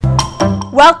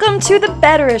Welcome to the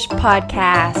Betterish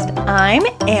Podcast. I'm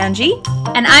Angie.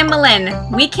 And I'm Malin.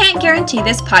 We can't guarantee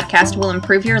this podcast will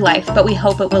improve your life, but we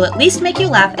hope it will at least make you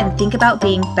laugh and think about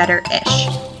being better-ish.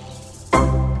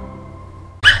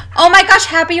 Oh my gosh,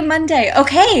 happy Monday.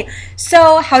 Okay,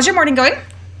 so how's your morning going?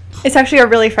 It's actually a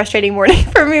really frustrating morning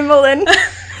for me, Malin.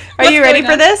 Are you ready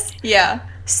for this? Yeah.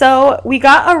 So we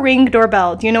got a Ring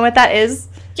doorbell. Do you know what that is?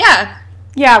 Yeah.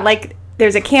 Yeah, like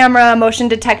there's a camera, motion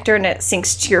detector, and it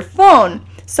syncs to your phone.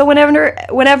 So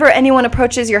whenever anyone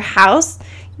approaches your house,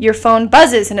 your phone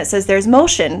buzzes and it says there's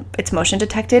motion. It's motion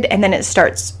detected, and then it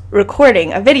starts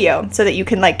recording a video so that you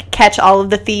can like catch all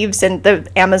of the thieves and the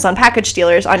Amazon package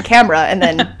stealers on camera and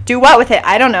then do what with it?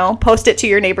 I don't know. Post it to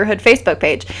your neighborhood Facebook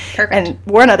page. Perfect. And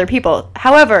warn other people.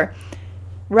 However,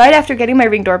 right after getting my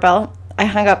Ring doorbell, I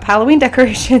hung up Halloween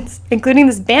decorations, including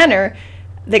this banner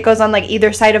that goes on like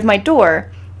either side of my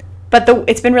door. But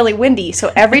it's been really windy,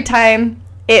 so every time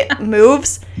it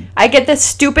moves, I get this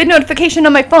stupid notification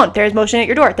on my phone. There's motion at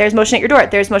your door. There's motion at your door.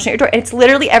 There's motion at your door. And it's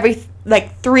literally every,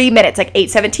 3 minutes, like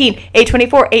 8:17,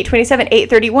 8:24, 8:27,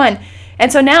 8:31.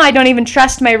 And so now I don't even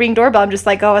trust my Ring doorbell. I'm just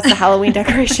like, oh, it's the Halloween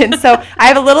decoration. So I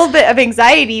have a little bit of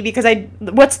anxiety because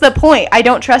what's the point? I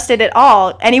don't trust it at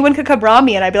all. Anyone could come rob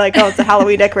me and I'd be like, oh, it's the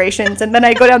Halloween decorations. And then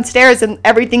I go downstairs and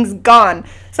everything's gone.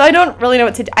 So I don't really know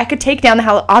what to do. I could take down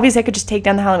obviously I could just take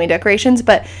down the Halloween decorations,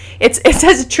 but it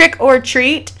says trick or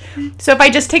treat. So if I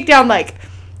just take down like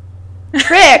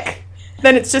trick,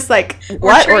 then it's just like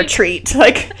what or treat?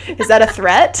 Like, is that a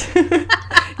threat?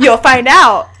 You'll find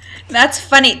out. That's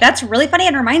funny. That's really funny.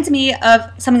 It reminds me of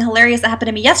something hilarious that happened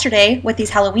to me yesterday with these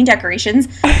Halloween decorations.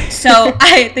 So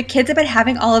the kids have been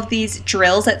having all of these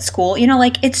drills at school. You know,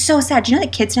 like, it's so sad. Do you know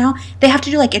that kids now, they have to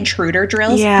do, like, intruder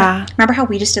drills? Yeah. Remember how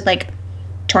we just did, like,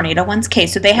 tornado ones? Okay,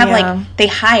 so they have, like, they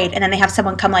hide, and then they have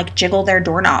someone come, like, jiggle their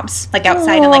doorknobs, like,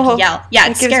 outside and, like, yell. Yeah,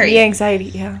 it's scary. It gives me anxiety,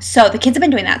 yeah. So the kids have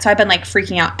been doing that. So I've been, like,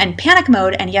 freaking out in panic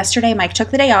mode. And yesterday, Mike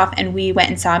took the day off, and we went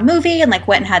and saw a movie and, like,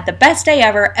 went and had the best day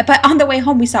ever. But on the way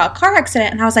home, we saw a car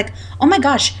accident, and I was like, oh, my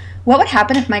gosh, what would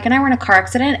happen if Mike and I were in a car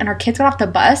accident and our kids got off the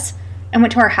bus and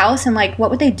went to our house, and, like, what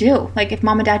would they do? Like, if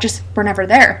mom and dad just were never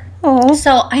there. Oh.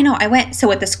 So I know so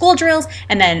with the school drills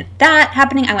and then that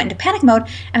happening, I went into panic mode,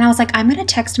 and I was like, I'm going to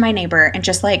text my neighbor and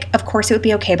just like, of course it would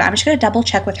be okay, but I'm just going to double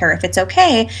check with her if it's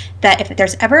okay that if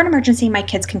there's ever an emergency, my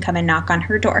kids can come and knock on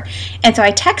her door. And so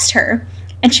I text her,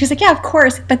 and she was like, yeah, of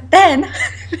course. But then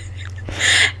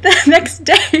the next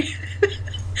day,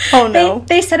 oh no,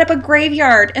 they set up a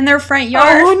graveyard in their front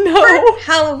yard for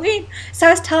Halloween. So I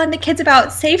was telling the kids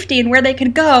about safety and where they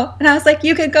could go, and I was like,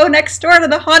 you could go next door to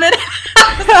the haunted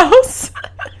house.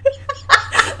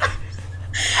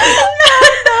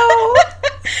 Oh, no.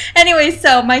 Anyway,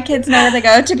 so my kids know where to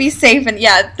go to be safe, and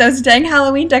yeah, those dang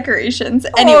Halloween decorations.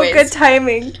 Anyways, oh, good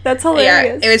timing. That's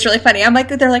hilarious. Yeah, it was really funny. I'm like,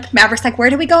 they're like, Maverick's like,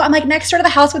 where do we go? I'm like, next door to the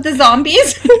house with the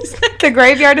zombies. The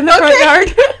graveyard in the front yard.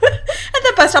 At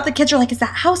the bus stop, the kids are like, is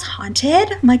that house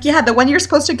haunted? I'm like, yeah, the one you're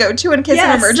supposed to go to in case of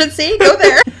an emergency. Go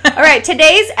there. All right,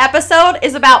 today's episode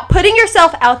is about putting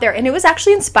yourself out there, and it was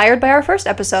actually inspired by our first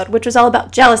episode, which was all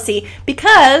about jealousy,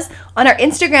 because on our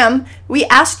Instagram, we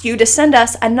asked you to send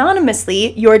us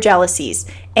anonymously your jealousies,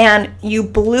 and you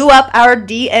blew up our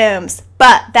DMs.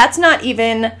 But that's not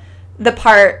even the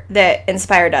part that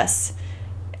inspired us.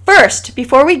 First,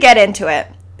 before we get into it,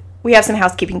 we have some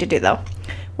housekeeping to do, though.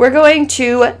 We're going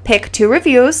to pick 2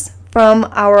 reviews from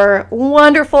our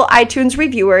wonderful iTunes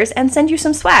reviewers and send you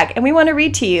some swag. And we want to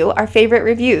read to you our favorite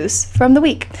reviews from the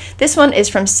week. This one is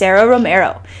from Sarah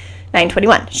Romero,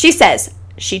 921. She says,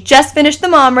 she just finished the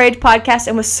Mom Rage podcast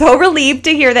and was so relieved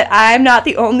to hear that I'm not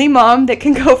the only mom that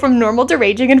can go from normal to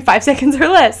raging in 5 seconds or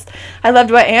less. I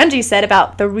loved what Angie said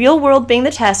about the real world being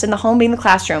the test and the home being the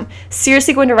classroom.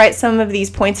 Seriously going to write some of these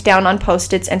points down on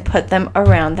Post-its and put them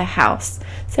around the house.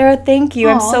 Sarah, thank you.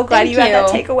 I'm so glad you had that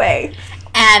takeaway.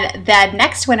 And the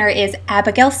next winner is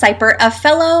Abigail Seiper, a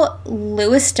fellow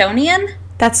Lewistonian.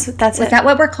 That's it. Is that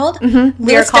what we're called? Mm-hmm.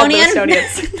 We are called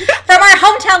Lewistonians. From our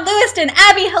hometown, Lewiston.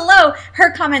 Abby, hello.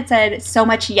 Her comment said, so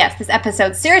much yes. This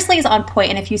episode seriously is on point,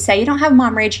 and if you say you don't have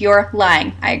mom rage, you're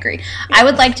lying. I agree. I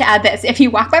would like to add this. If you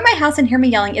walk by my house and hear me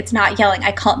yelling, it's not yelling.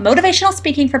 I call it motivational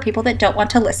speaking for people that don't want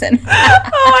to listen. Oh,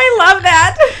 I love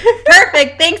that.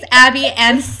 Perfect. Thanks, Abby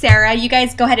and Sarah. You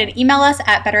guys go ahead and email us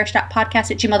at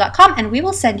betterish.podcast@gmail.com, and we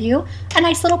will send you a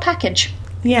nice little package.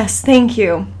 Yes, thank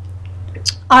you.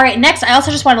 All right, next, I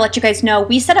also just want to let you guys know,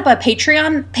 we set up a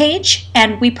Patreon page,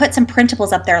 and we put some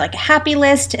printables up there, like a happy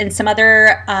list and some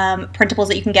other printables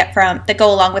that you can get that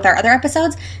go along with our other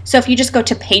episodes. So if you just go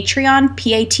to Patreon,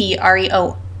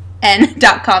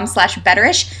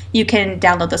 Patreon.com/betterish, you can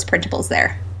download those printables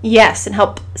there. Yes, and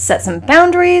help set some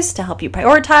boundaries to help you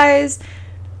prioritize,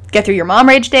 get through your mom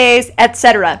rage days,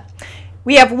 etc.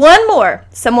 We have one more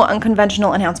somewhat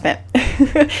unconventional announcement.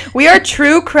 We are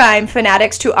true crime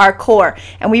fanatics to our core,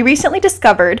 and we recently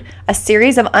discovered a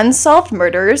series of unsolved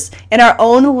murders in our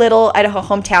own little Idaho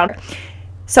hometown.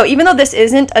 So even though this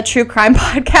isn't a true crime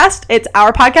podcast, it's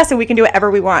our podcast and we can do whatever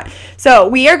we want. So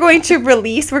we're going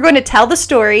to tell the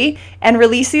story and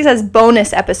release these as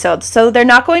bonus episodes. So they're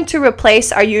not going to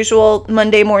replace our usual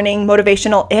Monday morning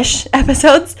motivational-ish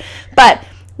episodes, but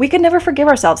we could never forgive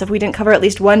ourselves if we didn't cover at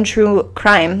least one true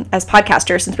crime as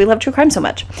podcasters, since we love true crime so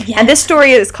much. Yes. And this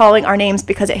story is calling our names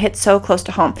because it hits so close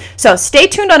to home. So stay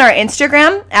tuned on our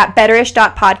Instagram at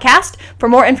betterish.podcast for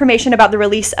more information about the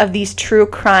release of these true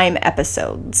crime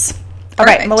episodes. Perfect. All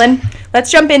right, Malin,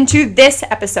 let's jump into this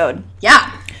episode.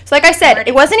 Yeah. So like I said,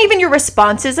 it wasn't even your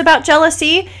responses about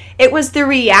jealousy. It was the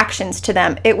reactions to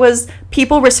them. It was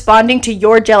people responding to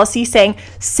your jealousy saying,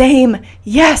 same,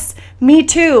 yes, me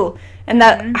too. And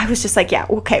that I was just like, yeah,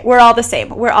 okay, we're all the same.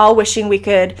 We're all wishing we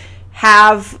could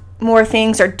have more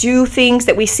things or do things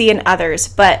that we see in others.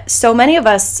 But so many of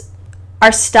us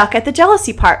are stuck at the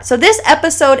jealousy part. So this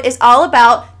episode is all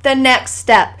about the next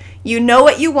step. You know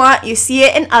what you want. You see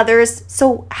it in others.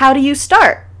 So how do you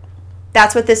start?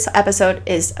 That's what this episode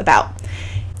is about.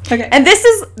 Okay. And this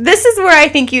is where I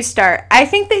think you start. I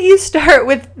think that you start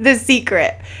with The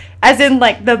Secret, as in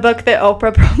like the book that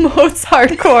Oprah promotes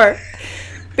hardcore.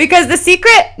 Because The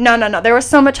Secret, no, there was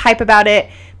so much hype about it,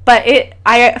 but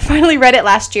I finally read it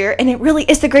last year, and it really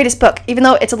is the greatest book. Even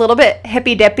though it's a little bit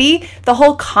hippy-dippy, the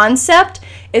whole concept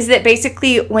is that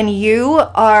basically when you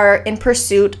are in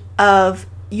pursuit of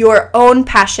your own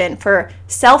passion for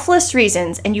selfless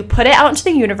reasons, and you put it out into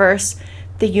the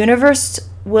universe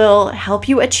will help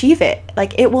you achieve it.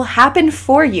 Like, it will happen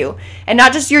for you. And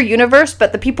not just your universe,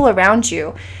 but the people around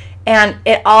you. And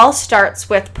it all starts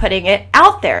with putting it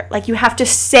out there. Like, you have to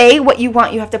say what you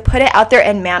want. You have to put it out there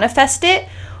and manifest it,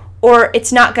 or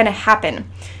it's not going to happen.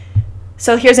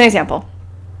 So here's an example.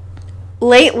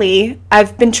 Lately,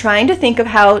 I've been trying to think of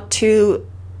how to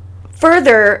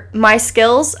further my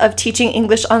skills of teaching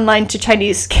English online to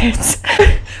Chinese kids,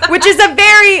 which is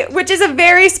a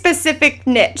very specific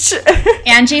niche.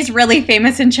 Angie's really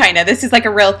famous in China. This is like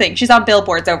a real thing. She's on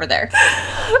billboards over there.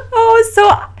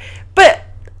 But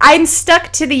I'm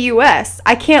stuck to the U.S.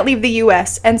 I can't leave the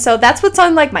U.S. And so that's what's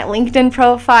on like my LinkedIn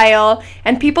profile.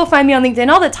 And people find me on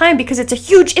LinkedIn all the time because it's a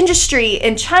huge industry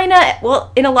in China.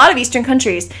 Well, in a lot of Eastern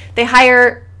countries, they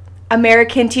hire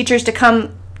American teachers to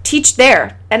come teach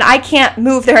there. And I can't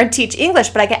move there and teach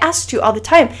English, but I get asked to all the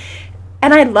time.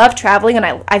 And I love traveling,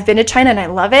 and I've been to China and I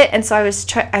love it. And so I was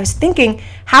thinking,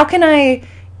 how can I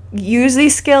use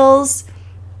these skills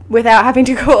without having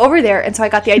to go over there? And so I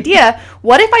got the idea,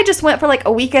 what if I just went for like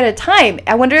a week at a time?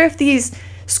 I wonder if these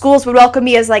schools would welcome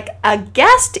me as like a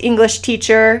guest English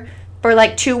teacher for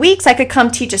like 2 weeks. I could come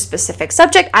teach a specific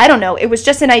subject. I don't know. It was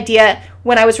just an idea.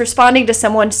 When I was responding to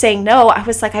someone saying no, I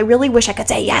was like, I really wish I could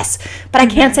say yes, but I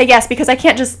can't say yes because I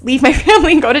can't just leave my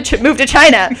family and go to move to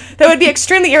China. That would be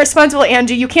extremely irresponsible,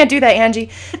 Angie. You can't do that, Angie.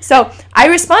 So I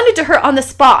responded to her on the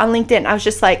spot on LinkedIn. I was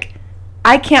just like,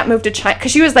 I can't move to China,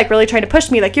 because she was like really trying to push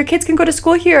me, like, your kids can go to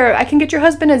school here. I can get your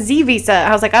husband a Z visa.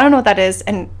 I was like, I don't know what that is.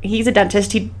 And he's a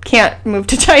dentist. He can't move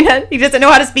to China. He doesn't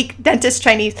know how to speak dentist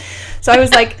Chinese. So I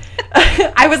was like,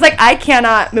 I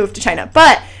cannot move to China,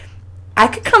 but I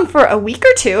could come for a week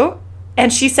or two.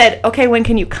 And she said, okay, when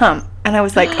can you come? And I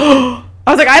was like, I don't know.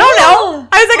 I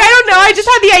don't know. I just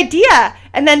had the idea.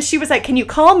 And then she was like, can you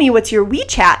call me? What's your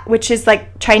WeChat? Which is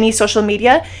like Chinese social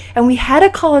media. And we had a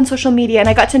call on social media, and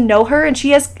I got to know her, and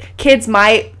she has kids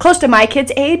close to my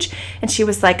kids' age. And she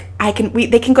was like,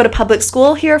 they can go to public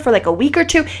school here for like a week or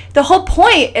two. The whole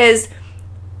point is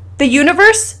the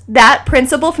universe, that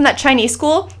principal from that Chinese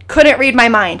school couldn't read my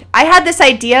mind. I had this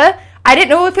idea. I didn't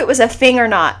know if it was a thing or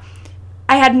not.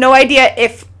 I had no idea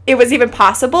if it was even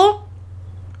possible,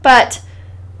 but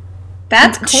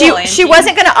that's cool.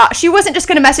 She wasn't just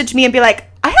gonna message me and be like,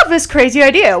 I have this crazy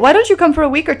idea. Why don't you come for a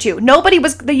week or two?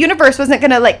 The universe wasn't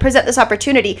gonna like present this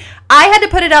opportunity. I had to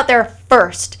put it out there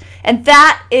first, and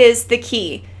that is the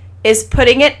key, is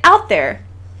putting it out there.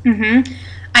 Mm-hmm.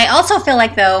 I also feel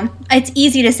like, though, it's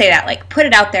easy to say that, like, put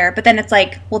it out there, but then it's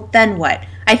like, well, then what?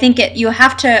 I think you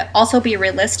have to also be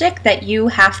realistic that you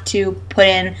have to put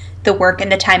in the work and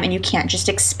the time, and you can't just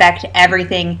expect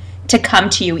everything to come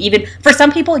to you. Even for some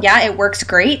people, yeah, it works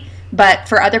great, but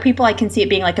for other people, I can see it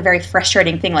being like a very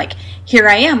frustrating thing. Like, here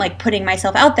I am, like, putting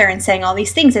myself out there and saying all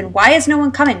these things, and why is no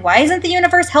one coming? Why isn't the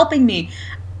universe helping me?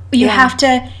 You have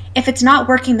to, if it's not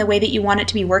working the way that you want it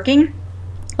to be working,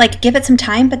 like, give it some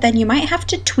time, but then you might have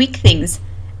to tweak things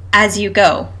as you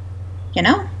go, you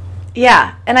know?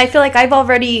 Yeah, and I feel like I'm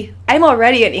already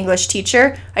an English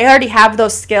teacher. I already have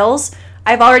those skills.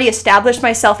 I've already established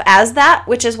myself as that,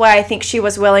 which is why I think she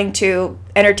was willing to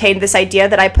entertain this idea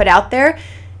that I put out there.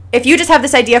 If you just have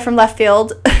this idea from left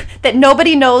field that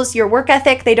nobody knows your work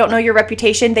ethic, they don't know your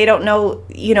reputation, they don't know,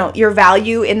 your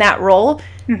value in that role,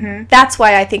 that's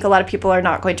why I think a lot of people are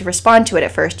not going to respond to it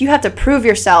at first. You have to prove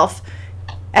yourself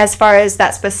as far as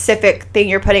that specific thing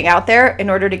you're putting out there in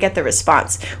order to get the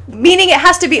response. Meaning it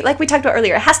has to be, like we talked about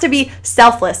earlier, it has to be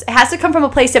selfless. It has to come from a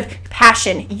place of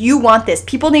passion. You want this.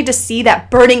 People need to see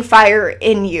that burning fire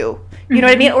in you. You know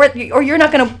what I mean? Or you're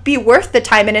not going to be worth the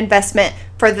time and investment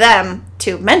for them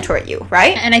to mentor you,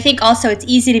 right? And I think also it's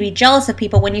easy to be jealous of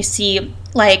people when you see,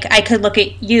 like, I could look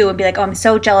at you and be like, oh, I'm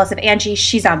so jealous of Angie.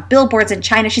 She's on billboards in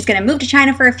China. She's going to move to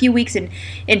China for a few weeks and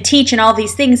teach and all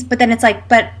these things. But then it's like,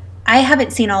 but I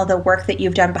haven't seen all the work that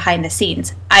you've done behind the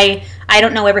scenes. I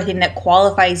don't know everything that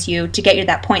qualifies you to get you to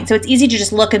that point. So it's easy to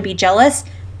just look and be jealous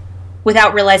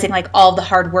without realizing, like, all the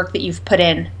hard work that you've put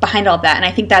in behind all of that. And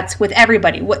I think that's with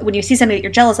everybody. When you see something that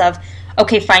you're jealous of,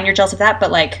 okay, fine, you're jealous of that, but,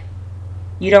 like,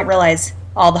 you don't realize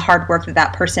all the hard work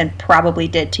that person probably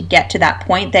did to get to that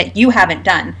point that you haven't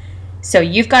done. So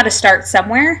you've got to start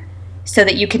somewhere so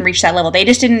that you can reach that level. They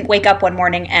just didn't wake up one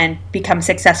morning and become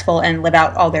successful and live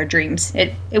out all their dreams.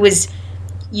 It was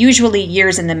usually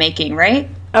years in the making, right?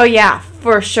 Oh, yeah,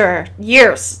 for sure.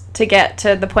 Years to get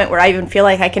to the point where I even feel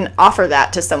like I can offer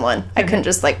that to someone. I couldn't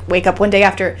just, like, wake up one day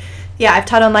after. Yeah, I've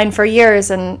taught online for years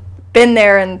and been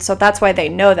there, and so that's why they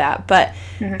know that. But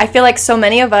I feel like so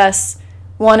many of us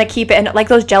want to keep it, and like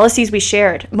those jealousies we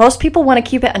shared, most people want to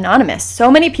keep it anonymous.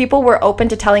 So many people were open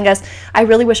to telling us, I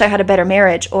really wish I had a better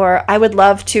marriage, or I would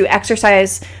love to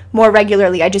exercise more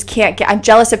regularly. I just can't I'm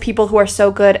jealous of people who are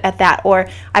so good at that, or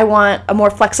I want a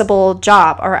more flexible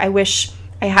job, or I wish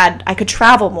I could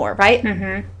travel more,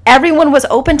 right? Everyone was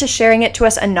open to sharing it to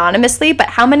us anonymously, but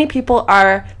how many people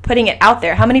are putting it out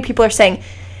there? How many people are saying,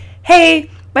 hey,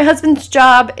 my husband's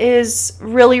job is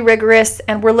really rigorous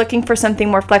and we're looking for something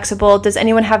more flexible. Does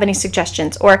anyone have any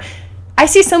suggestions? Or I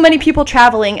see so many people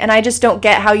traveling and I just don't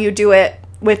get how you do it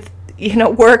with,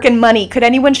 work and money. Could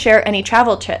anyone share any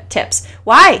travel tips?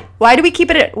 Why? Why do we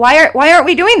keep it? Why aren't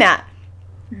we doing that?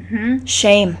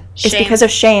 Shame. It's because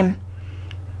of shame.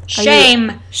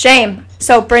 Shame.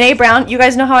 So Brene Brown, you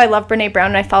guys know how I love Brene Brown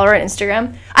and I follow her on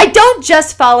Instagram. I don't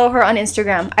just follow her on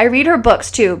Instagram. I read her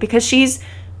books too because she's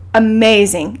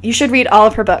amazing. You should read all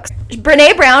of her books.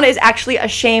 Brene Brown is actually a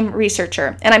shame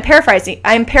researcher, and I'm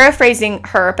paraphrasing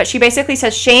her, but she basically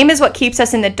says shame is what keeps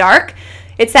us in the dark.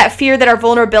 It's that fear that our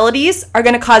vulnerabilities are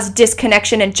going to cause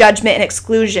disconnection and judgment and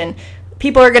exclusion.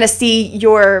 People are going to see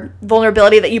your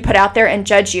vulnerability that you put out there and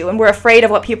judge you, and we're afraid of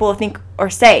what people will think or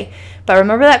say. But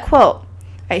remember that quote.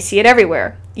 I see it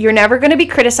everywhere. You're never going to be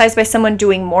criticized by someone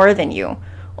doing more than you,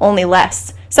 only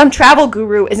less. Some travel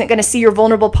guru isn't going to see your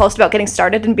vulnerable post about getting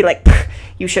started and be like,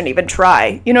 you shouldn't even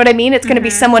try. You know what I mean? It's going to be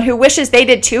someone who wishes they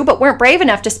did too, but weren't brave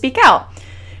enough to speak out.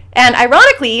 And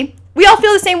ironically, we all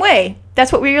feel the same way.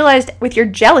 That's what we realized with your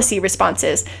jealousy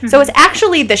responses. So it's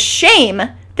actually the shame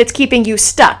that's keeping you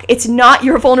stuck. It's not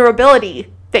your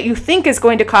vulnerability that you think is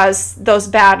going to cause those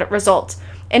bad results.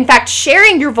 In fact,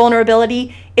 sharing your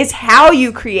vulnerability is how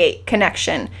you create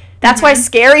connection. That's why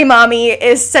Scary Mommy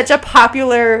is such a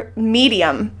popular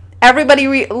medium.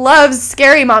 Everybody loves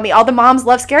Scary Mommy. All the moms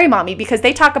love Scary Mommy because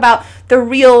they talk about the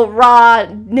real, raw,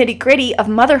 nitty-gritty of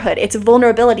motherhood. It's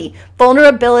vulnerability.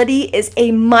 Vulnerability is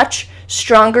a much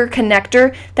stronger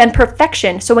connector than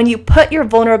perfection. So when you put your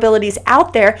vulnerabilities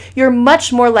out there, you're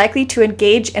much more likely to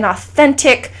engage an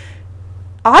authentic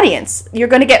audience. You're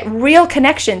going to get real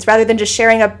connections rather than just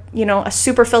sharing a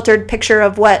super filtered picture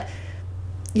of what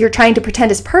you're trying to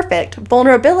pretend is perfect.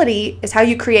 Vulnerability is how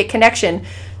you create connection.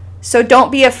 So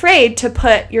don't be afraid to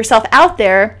put yourself out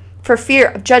there for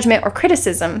fear of judgment or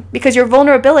criticism, because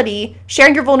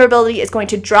sharing your vulnerability is going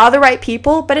to draw the right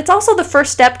people, but it's also the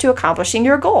first step to accomplishing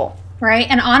your goal. Right.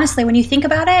 And honestly, when you think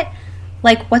about it,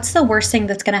 like, what's the worst thing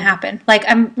that's going to happen? Like,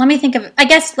 let me think of, I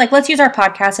guess, like, let's use our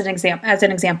podcast as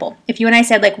an example. If you and I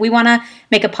said, like, we want to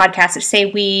make a podcast, if say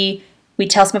we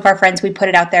tell some of our friends, we put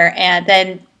it out there, and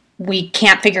then we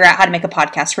can't figure out how to make a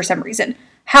podcast for some reason.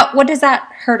 What does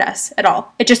that hurt us at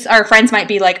all? It just, our friends might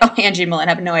be like, oh, Angie and Millen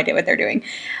have no idea what they're doing.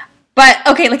 But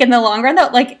okay, like in the long run though,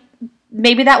 like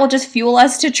maybe that will just fuel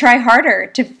us to try harder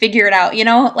to figure it out,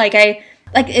 I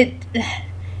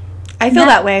feel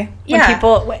that way.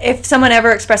 When if someone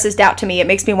ever expresses doubt to me, it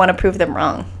makes me want to prove them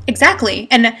wrong. Exactly.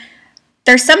 And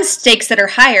there's some stakes that are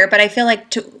higher, but I feel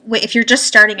like if you're just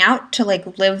starting out to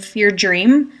like live your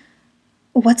dream,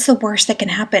 what's the worst that can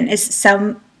happen is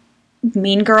some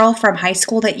mean girl from high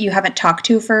school that you haven't talked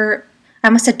to for, I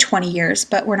almost said 20 years,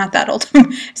 but we're not that old.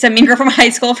 So mean girl from high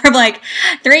school from like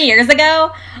 3 years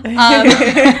ago.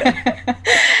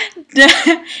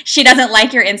 She doesn't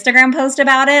like your Instagram post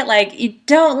about it. Like, you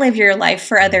don't live your life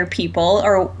for other people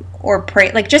or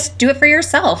pray. Like, just do it for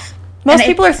yourself. Most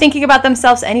people are thinking about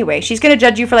themselves anyway. She's going to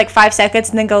judge you for like 5 seconds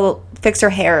and then go fix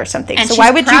her hair or something. So why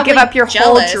would you give up your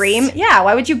whole dream? Yeah,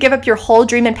 why would you give up your whole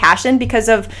dream and passion because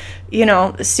of,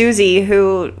 Susie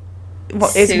who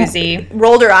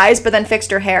rolled her eyes but then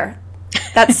fixed her hair?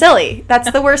 That's silly.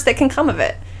 That's the worst that can come of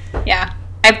it. Yeah,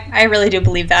 I really do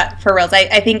believe that, for reals.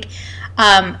 I think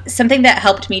something that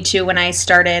helped me too when I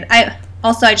started, I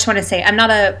just want to say, I'm not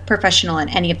a professional in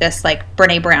any of this, like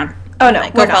Brene Brown. Oh, no.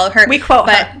 Go follow her. We quote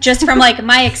her. But just from, like,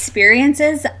 my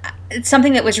experiences, it's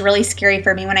something that was really scary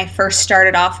for me when I first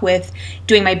started off with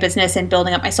doing my business and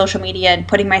building up my social media and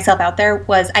putting myself out there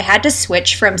was I had to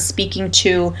switch from speaking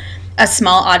to a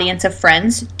small audience of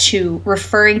friends to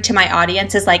referring to my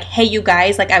audience as, like, hey, you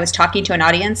guys, like I was talking to an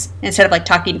audience instead of, like,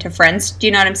 talking to friends. Do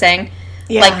you know what I'm saying?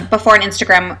 Yeah. Like, before on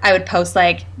Instagram, I would post,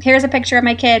 like, here's a picture of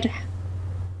my kid,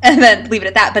 and then leave it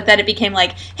at that. But then it became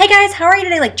like, hey guys, how are you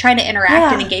today? Like, trying to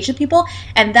interact and engage with people.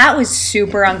 And that was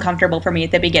super uncomfortable for me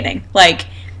at the beginning. Like,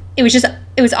 it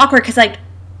was awkward because, like,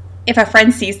 if a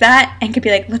friend sees that and could be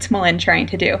like, what's Malin trying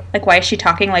to do? Like, why is she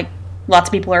talking like lots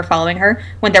of people are following her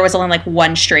when there was only like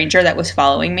one stranger that was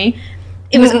following me?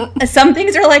 It was, some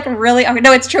things are like really,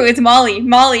 no, it's true. It's Molly.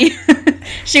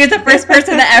 She was the first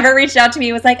person that ever reached out to me.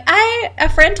 It was like, a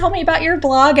friend told me about your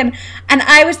blog. And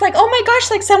I was like, oh my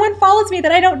gosh, like someone follows me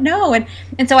that I don't know.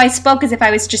 And so I spoke as if I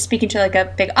was just speaking to like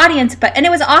a big audience, and it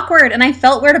was awkward and I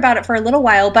felt weird about it for a little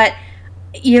while, but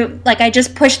I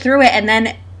just pushed through it and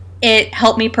then it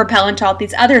helped me propel into all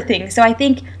these other things. So I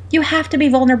think you have to be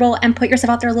vulnerable and put yourself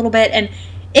out there a little bit, and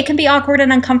it can be awkward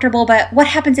and uncomfortable, but what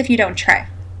happens if you don't try?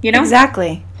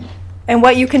 Exactly. And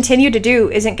what you continue to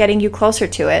do isn't getting you closer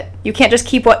to it. You can't just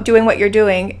keep doing what you're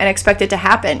doing and expect it to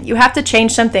happen. You have to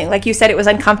change something. Like you said, it was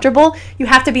uncomfortable. You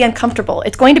have to be uncomfortable.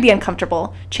 It's going to be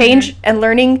uncomfortable. Change and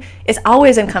learning is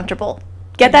always uncomfortable.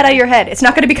 Get that out of your head. It's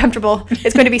not going to be comfortable.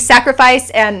 It's going to be sacrifice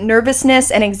and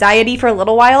nervousness and anxiety for a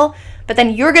little while, but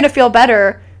then you're going to feel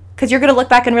better because you're going to look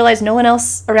back and realize no one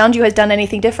else around you has done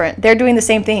anything different. They're doing the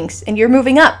same things, and you're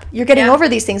moving up. You're getting over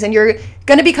these things, and you're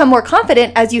going to become more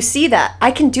confident as you see that. I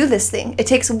can do this thing. It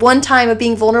takes one time of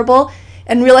being vulnerable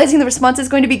and realizing the response is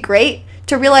going to be great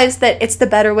to realize that it's the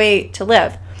better way to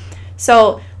live.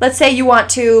 So let's say you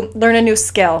want to learn a new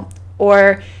skill,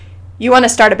 or you want to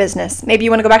start a business. Maybe you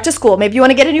want to go back to school. Maybe you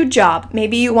want to get a new job.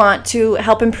 Maybe you want to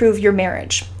help improve your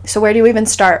marriage. So where do you even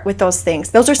start with those things?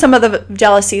 Those are some of the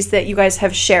jealousies that you guys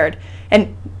have shared.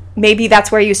 And maybe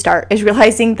that's where you start, is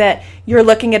realizing that you're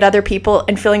looking at other people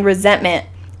and feeling resentment,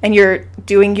 and you're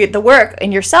doing the work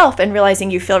in yourself and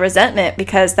realizing you feel resentment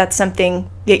because that's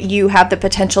something that you have the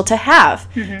potential to have.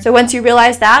 So once you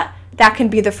realize that can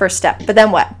be the first step. But then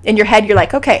what? In your head, you're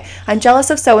like, okay, I'm jealous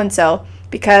of so-and-so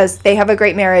because they have a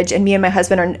great marriage and me and my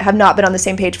husband have not been on the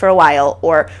same page for a while,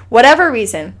 or whatever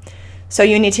reason. So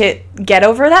you need to get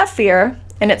over that fear,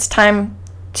 and it's time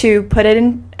to put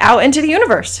it out into the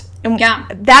universe. And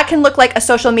that can look like a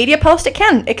social media post. It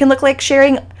can look like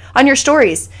sharing on your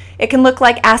stories. It can look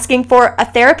like asking for a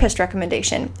therapist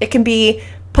recommendation. It can be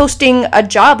posting a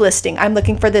job listing. I'm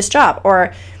looking for this job,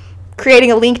 or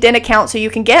creating a LinkedIn account so you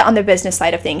can get on the business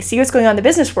side of things, see what's going on in the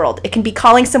business world. It can be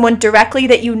calling someone directly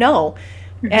that you know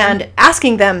and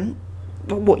asking them,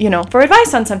 for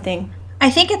advice on something.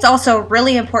 I think it's also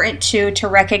really important to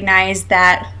recognize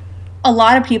that a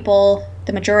lot of people,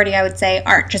 the majority I would say,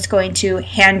 aren't just going to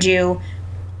hand you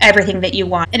everything that you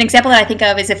want. An example that I think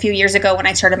of is a few years ago when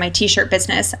I started my t-shirt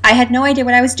business. I had no idea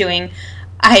what I was doing.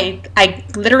 I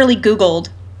literally Googled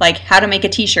like how to make a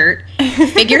t-shirt,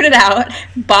 figured it out,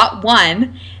 bought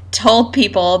one, told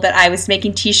people that I was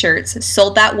making t-shirts,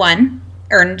 sold that one,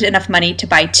 earned enough money to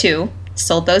buy two,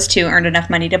 sold those two, earned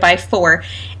enough money to buy four,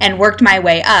 and worked my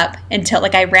way up until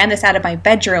I ran this out of my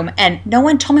bedroom and no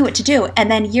one told me what to do.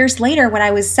 And then years later, when I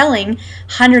was selling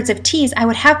hundreds of tees, I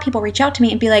would have people reach out to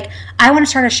me and be like, I want to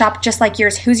start a shop just like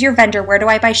yours. Who's your vendor? Where do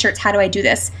I buy shirts? How do I do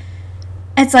this?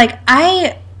 It's like,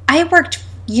 I worked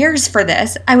years for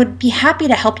this. I would be happy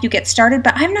to help you get started,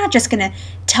 but I'm not just going to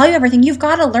tell you everything. You've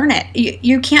got to learn it.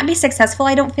 You can't be successful,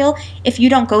 I don't feel, if you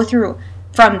don't go through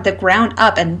from the ground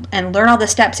up and learn all the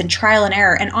steps and trial and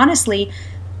error. And honestly,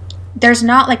 there's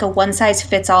not like a one size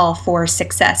fits all for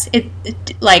success.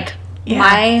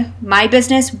 My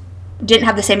business didn't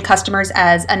have the same customers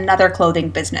as another clothing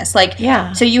business.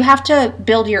 So you have to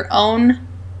build your own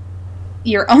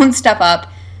stuff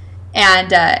up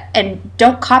and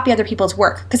don't copy other people's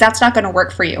work, because that's not going to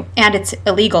work for you, and it's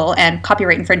illegal and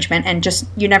copyright infringement, and just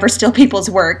you never steal people's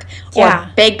work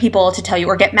or beg people to tell you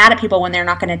or get mad at people when they're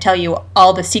not going to tell you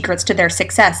all the secrets to their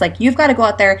success. Like, you've got to go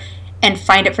out there and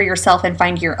find it for yourself and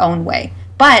find your own way.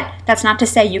 But that's not to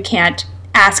say you can't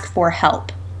ask for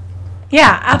help.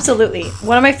 Yeah, absolutely.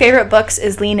 One of my favorite books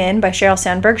is Lean In by Sheryl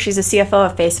Sandberg. She's a CFO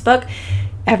of Facebook.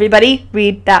 Everybody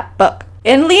read that book.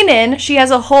 In Lean In, she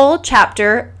has a whole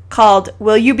chapter called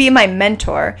Will You Be My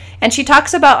Mentor? And she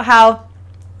talks about how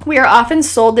we are often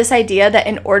sold this idea that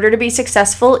in order to be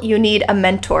successful, you need a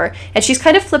mentor. And she's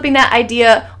kind of flipping that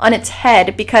idea on its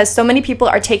head, because so many people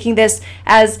are taking this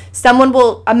as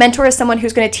a mentor is someone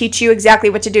who's going to teach you exactly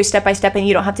what to do step by step, and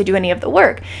you don't have to do any of the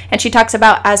work. And she talks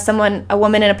about, as a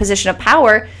woman in a position of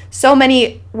power, so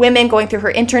many women going through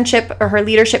her internship or her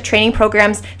leadership training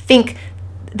programs think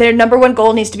their number one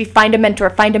goal needs to be find a mentor,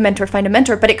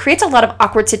 but it creates a lot of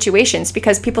awkward situations,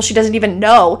 because people she doesn't even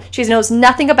know, she knows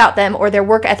nothing about them or their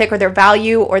work ethic or their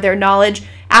value or their knowledge,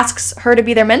 asks her to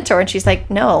be their mentor, and she's like,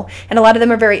 no. And a lot of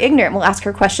them are very ignorant. We'll ask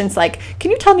her questions like,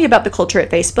 can you tell me about the culture at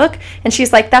Facebook? And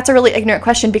she's like, that's a really ignorant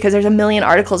question, because there's a million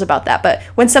articles about that. But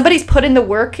when somebody's put in the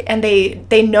work and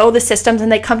they know the systems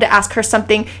and they come to ask her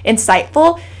something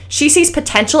insightful, she sees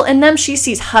potential in them, she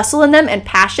sees hustle in them and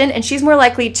passion, and she's more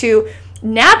likely to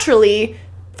naturally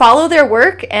follow their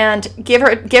work and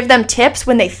give them tips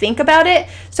when they think about it.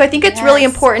 So I think it's really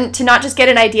important to not just get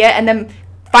an idea and then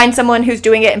find someone who's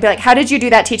doing it and be like, how did you do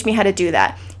that? Teach me how to do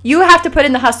that. You have to put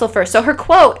in the hustle first. So her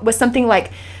quote was something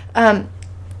like, how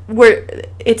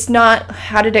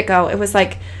did it go? It was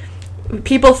like,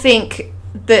 people think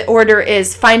the order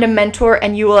is find a mentor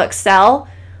and you will excel,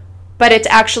 but it's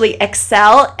actually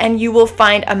excel and you will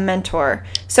find a mentor.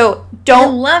 So I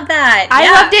love that.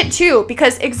 I loved it too,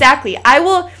 because exactly.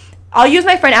 I'll use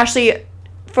my friend Ashley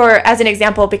as an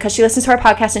example, because she listens to our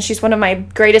podcast and she's one of my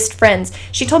greatest friends.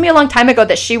 She told me a long time ago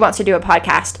that she wants to do a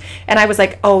podcast. And I was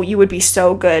like, oh, you would be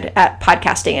so good at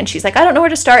podcasting. And she's like, I don't know where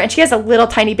to start. And she has a little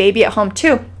tiny baby at home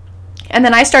too. And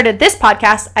then I started this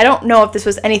podcast. I don't know if this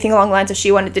was anything along the lines of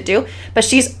she wanted to do, but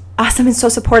she's awesome and so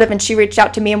supportive, and she reached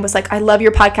out to me and was like, I love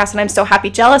your podcast and I'm so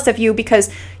jealous of you, because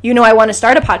I want to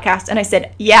start a podcast. And I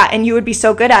said, yeah, and you would be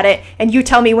so good at it, and you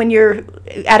tell me when you're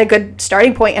at a good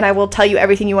starting point and I will tell you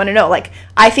everything you want to know. Like,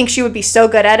 I think she would be so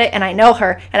good at it, and I know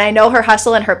her, and I know her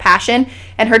hustle and her passion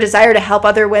and her desire to help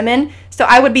other women. So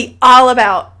I would be all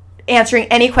about answering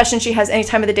any question she has any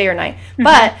time of the day or night. Mm-hmm.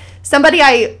 But somebody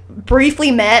I briefly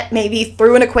met, maybe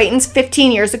through an acquaintance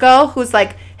 15 years ago, who's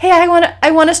like, hey, I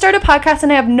want to start a podcast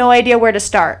and I have no idea where to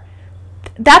start.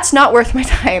 That's not worth my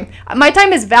time. My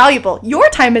time is valuable. Your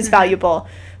time is valuable.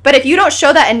 But if you don't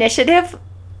show that initiative,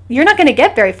 you're not going to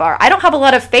get very far. I don't have a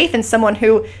lot of faith in someone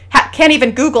who can't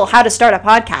even Google how to start a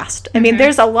podcast. I mean,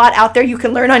 there's a lot out there you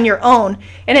can learn on your own.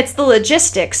 And it's the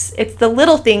logistics. It's the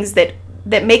little things that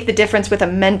make the difference with a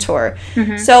mentor.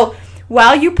 Mm-hmm. So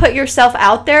while you put yourself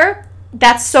out there,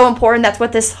 that's so important. That's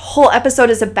what this whole episode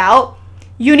is about.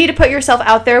 You need to put yourself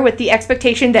out there with the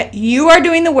expectation that you are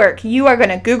doing the work. You are going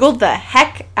to Google the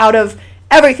heck out of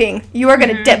everything. You are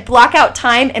going to block out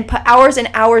time and put hours and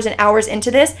hours and hours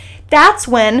into this. That's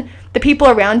when the people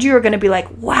around you are going to be like,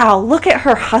 wow, look at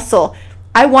her hustle.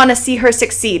 I want to see her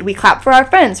succeed. We clap for our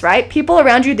friends, right? People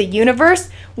around you, the universe,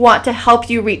 want to help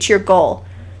you reach your goal.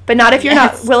 But not if you're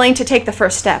not willing to take the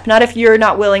first step. Not if you're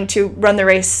not willing to run the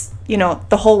race,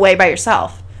 the whole way by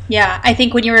yourself. Yeah, I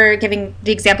think when you were giving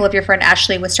the example of your friend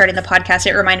Ashley with starting the podcast,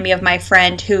 it reminded me of my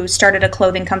friend who started a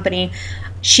clothing company.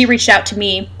 She reached out to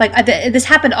me. Like, this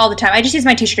happened all the time. I just use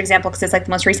my t-shirt example because it's like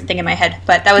the most recent thing in my head.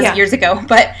 But that was years ago.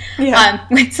 But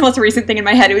it's the most recent thing in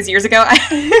my head. It was years ago. I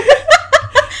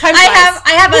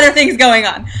have other things going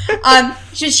on.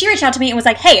 She reached out to me and was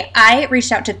like, hey, I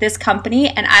reached out to this company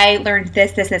and I learned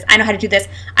this. I know how to do this.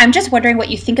 I'm just wondering what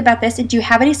you think about this. And do you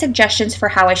have any suggestions for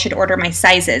how I should order my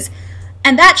sizes?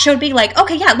 And that showed me like,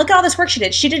 okay, yeah, look at all this work she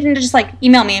did. She didn't just like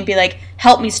email me and be like,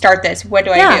 help me start this. What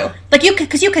do I do? Like,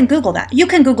 because you can Google that. You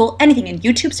can Google anything in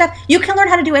YouTube stuff. You can learn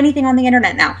how to do anything on the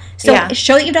internet now. So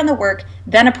show that you've done the work,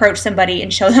 then approach somebody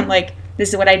and show them like, this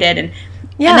is what I did. And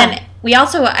then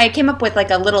I came up with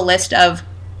like a little list of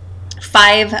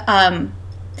 5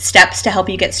 steps to help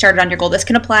you get started on your goal. This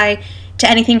can apply to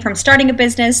anything from starting a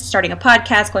business, starting a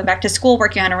podcast, going back to school,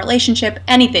 working on a relationship,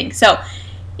 anything. So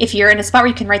if you're in a spot where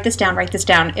you can write this down.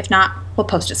 If not, we'll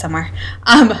post it somewhere.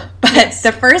 But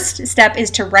the first step is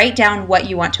to write down what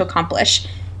you want to accomplish.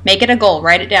 Make it a goal.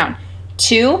 Write it down.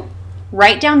 2,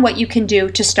 write down what you can do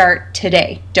to start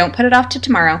today. Don't put it off to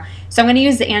tomorrow. So I'm going to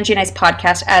use the Angie and I's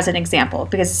podcast as an example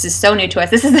because this is so new to us.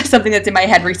 This is something that's in my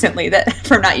head recently that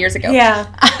from not years ago. Yeah.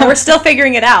 We're still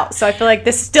figuring it out. So I feel like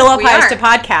this still applies to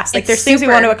podcasts. Like there's things we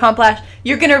want to accomplish.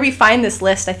 You're going to refine this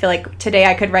list. I feel like today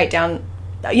I could write down,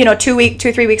 3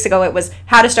 weeks ago it was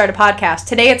how to start a podcast.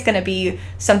 Today it's going to be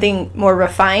something more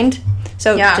refined.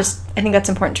 So I think that's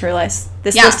important to realize.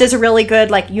 This list is a really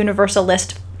good universal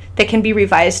list that can be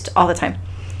revised all the time.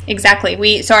 Exactly.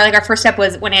 Our first step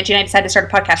was when Angie and I decided to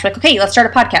start a podcast. We're like, okay, let's start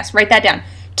a podcast. Write that down.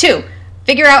 2,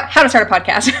 figure out how to start a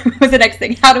podcast was the next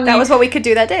thing. That was what we could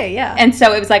do that day, yeah. And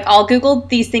so it was I'll Google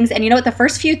these things. And you know what? The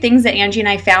first few things that Angie and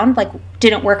I found,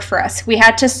 didn't work for us. We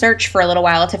had to search for a little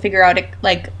while to figure out,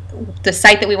 the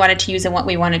site that we wanted to use and what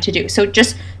we wanted to do. So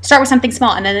just start with something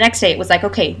small. And then the next day it was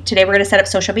okay, today we're going to set up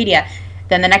social media.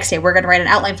 Then the next day we're going to write an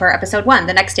outline for episode 1.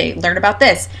 The next day, learn about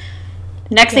this.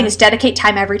 The next thing is dedicate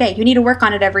time every day. You need to work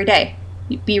on it every day.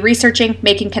 Be researching,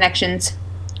 making connections,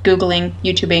 Googling,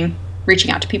 YouTubing,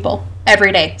 reaching out to people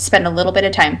every day. Spend a little bit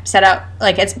of time. Set out,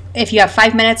 if you have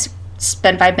 5 minutes,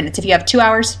 spend 5 minutes. If you have 2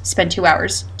 hours, spend 2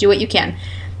 hours. Do what you can.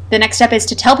 The next step is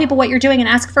to tell people what you're doing and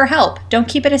ask for help. Don't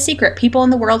keep it a secret. People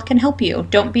in the world can help you.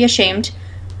 Don't be ashamed.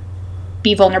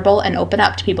 Be vulnerable and open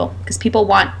up to people because people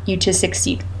want you to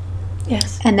succeed.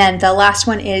 Yes. And then the last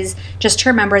one is just to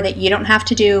remember that you don't have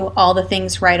to do all the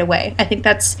things right away. I think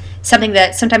that's something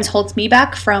that sometimes holds me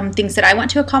back from things that I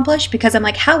want to accomplish because I'm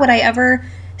how would I ever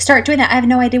start doing that? I have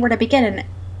no idea where to begin.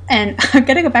 And I'm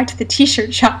going to go back to the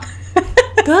t-shirt shop.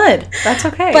 Good. That's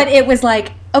okay. But it was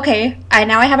okay,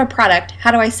 now I have a product.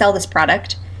 How do I sell this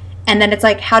product? And then it's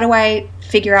how do I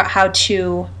figure out how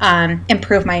to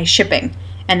improve my shipping?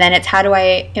 And then it's how do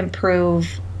I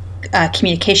improve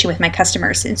communication with my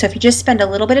customers. And so if you just spend a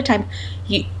little bit of time,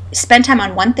 you spend time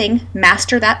on one thing,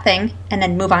 master that thing, and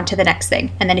then move on to the next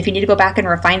thing. And then if you need to go back and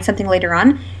refine something later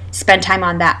on, spend time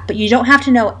on that. But you don't have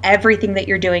to know everything that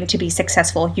you're doing to be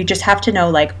successful. You just have to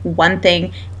know one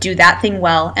thing, do that thing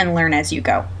well, and learn as you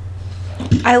go.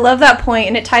 I love that point,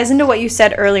 and it ties into what you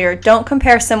said earlier. Don't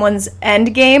compare someone's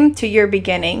end game to your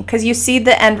beginning because you see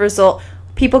the end result.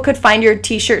 People could find your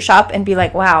t-shirt shop and be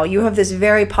like, wow, you have this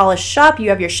very polished shop, you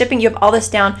have your shipping, you have all this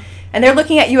down, and they're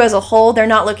looking at you as a whole. They're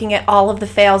not looking at all of the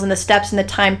fails and the steps and the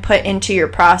time put into your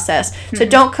process. Mm-hmm. So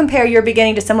don't compare your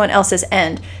beginning to someone else's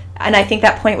end. And I think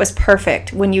that point was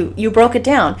perfect when you broke it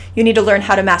down. You need to learn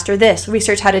how to master this,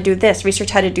 research how to do this,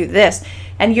 research how to do this.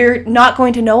 And you're not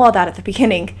going to know all that at the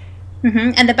beginning.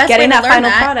 Mm-hmm. And the best getting way to that learn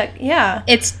final product,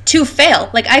 it's to fail.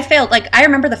 I failed. I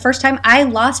remember the first time I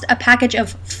lost a package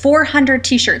of 400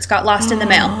 t-shirts got lost in the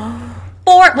mail.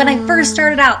 When I first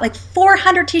started out,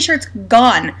 400 t-shirts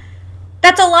gone.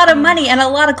 That's a lot of money and a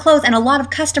lot of clothes and a lot of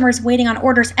customers waiting on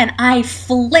orders, and I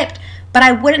flipped. But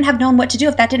I wouldn't have known what to do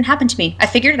if that didn't happen to me. I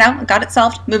figured it out, got it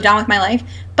solved, moved on with my life.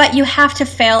 But you have to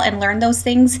fail and learn those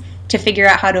things to figure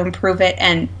out how to improve it,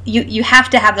 and you have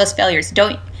to have those failures.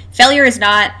 Failure is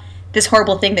not this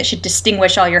horrible thing that should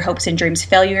distinguish all your hopes and dreams.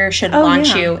 Failure should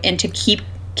launch you into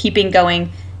keeping going,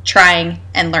 trying,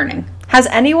 and learning. Has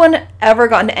anyone ever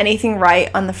gotten anything right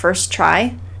on the first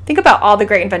try? Think about all the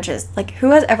great inventions.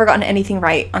 Who has ever gotten anything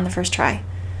right on the first try?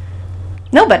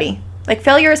 Nobody.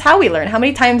 Failure is how we learn. How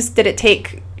many times did it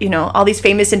take, all these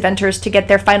famous inventors to get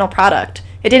their final product?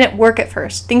 It didn't work at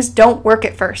first. Things don't work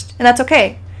at first, and that's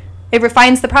okay. It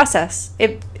refines the process.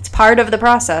 It's part of the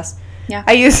process. Yeah.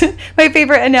 I use my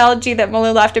favorite analogy that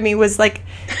Malou laughed at me was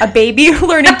a baby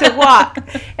learning to walk.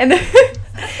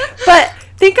 But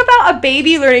think about a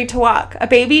baby learning to walk. A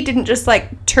baby didn't just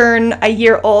turn a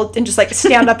year old and just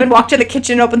stand up and walk to the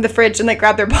kitchen, open the fridge, and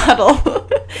grab their bottle.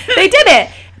 They did it.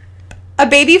 A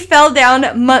baby fell down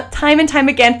time and time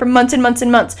again for months and months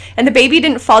and months. And the baby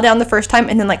didn't fall down the first time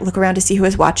and then look around to see who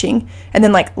was watching. And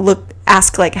then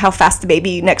ask how fast the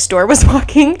baby next door was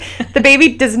walking. The baby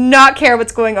does not care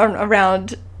what's going on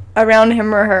around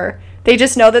him or her. They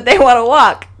just know that they want to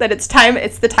walk, that it's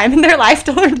the time in their life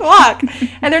to learn to walk.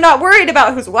 And they're not worried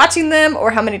about who's watching them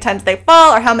or how many times they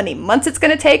fall or how many months it's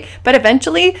going to take. But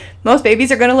eventually, most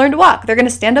babies are going to learn to walk. They're going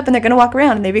to stand up and they're going to walk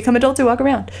around, and they become adults who walk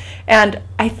around. And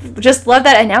I just love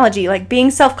that analogy.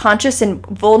 Being self-conscious and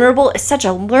vulnerable is such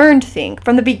a learned thing.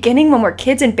 From the beginning, when we're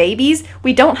kids and babies,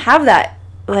 we don't have that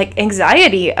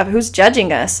anxiety of who's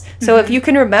judging us. So if you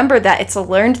can remember that it's a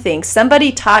learned thing,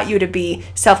 somebody taught you to be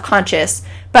self-conscious,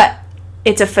 but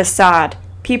it's a facade.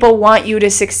 People want you to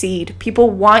succeed.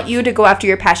 People want you to go after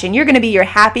your passion. You're going to be your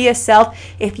happiest self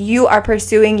if you are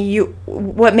pursuing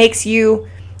what makes you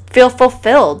feel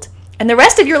fulfilled. And the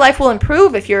rest of your life will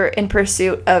improve if you're in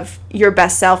pursuit of your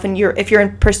best self and if you're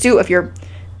in pursuit of your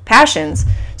passions.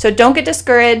 So don't get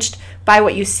discouraged. by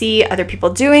what you see other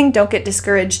people doing. Don't get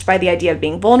discouraged by the idea of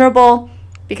being vulnerable,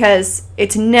 because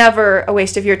it's never a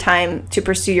waste of your time to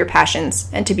pursue your passions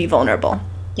and to be vulnerable.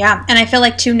 Yeah, and I feel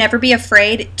like to never be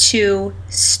afraid to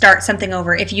start something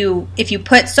over. If you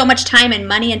put so much time and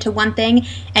money into one thing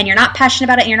and you're not passionate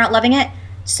about it and you're not loving it,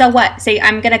 so what? Say,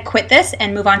 I'm going to quit this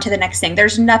and move on to the next thing.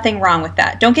 There's nothing wrong with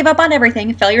that. Don't give up on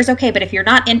everything. Failure's okay, but if you're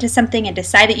not into something and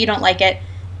decide that you don't like it,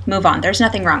 move on. There's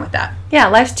nothing wrong with that. Yeah,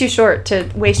 life's too short to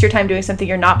waste your time doing something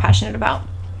you're not passionate about.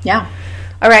 Yeah.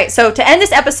 All right, so to end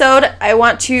this episode, I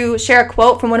want to share a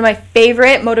quote from one of my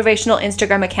favorite motivational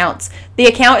Instagram accounts. The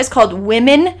account is called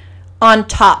Women on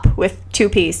Top with 2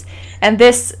 P's. And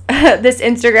this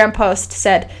Instagram post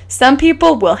said, "Some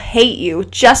people will hate you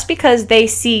just because they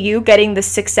see you getting the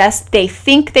success they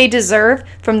think they deserve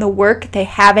from the work they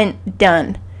haven't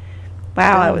done."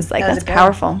 Wow, I was like, that's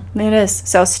powerful. It is.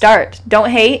 So start.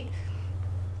 Don't hate.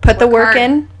 Put the work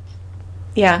in.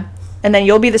 Yeah. And then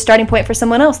you'll be the starting point for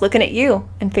someone else looking at you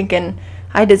and thinking,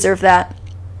 I deserve that.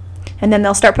 And then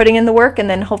they'll start putting in the work, and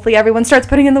then hopefully everyone starts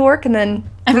putting in the work, and then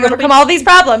we overcome all these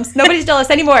problems. Nobody's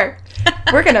jealous anymore.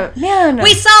 We're going to, man.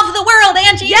 We solved the world,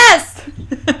 Angie. Yes.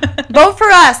 Vote for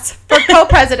us for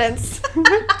co-presidents.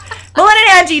 Mullen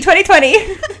and Angie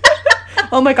 2020.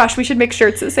 Oh my gosh, we should make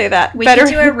shirts that say that. We can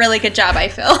do a really good job, I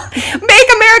feel. Make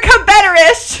America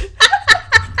better-ish.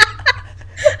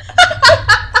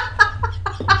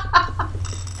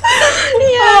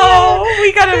 Oh,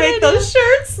 we gotta make those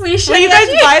shirts. We should. Will you guys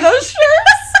buy those shirts?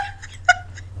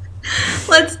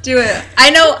 Let's do it. I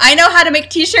know how to make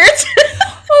t-shirts.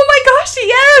 Oh my gosh,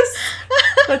 yes.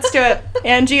 Let's do it.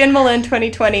 Angie and Mullen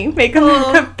 2020. Make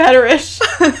America better-ish.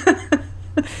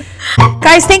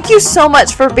 Guys, thank you so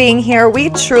much for being here. We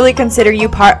truly consider you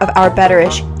part of our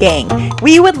Betterish gang.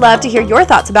 We would love to hear your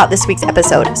thoughts about this week's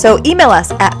episode. So email us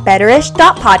at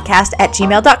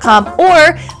betterish.podcast@gmail.com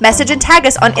or message and tag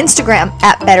us on Instagram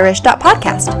at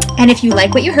betterish.podcast. And if you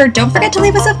like what you heard, don't forget to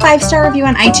leave us a 5-star review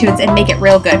on iTunes and make it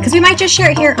real good, because we might just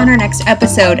share it here on our next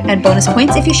episode. And bonus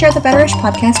points if you share the Betterish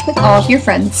podcast with all of your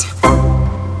friends.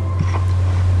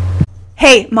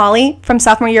 Hey, Molly from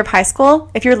sophomore year of high school,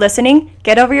 if you're listening,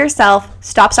 get over yourself,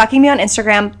 stop stalking me on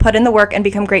Instagram, put in the work, and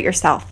become great yourself.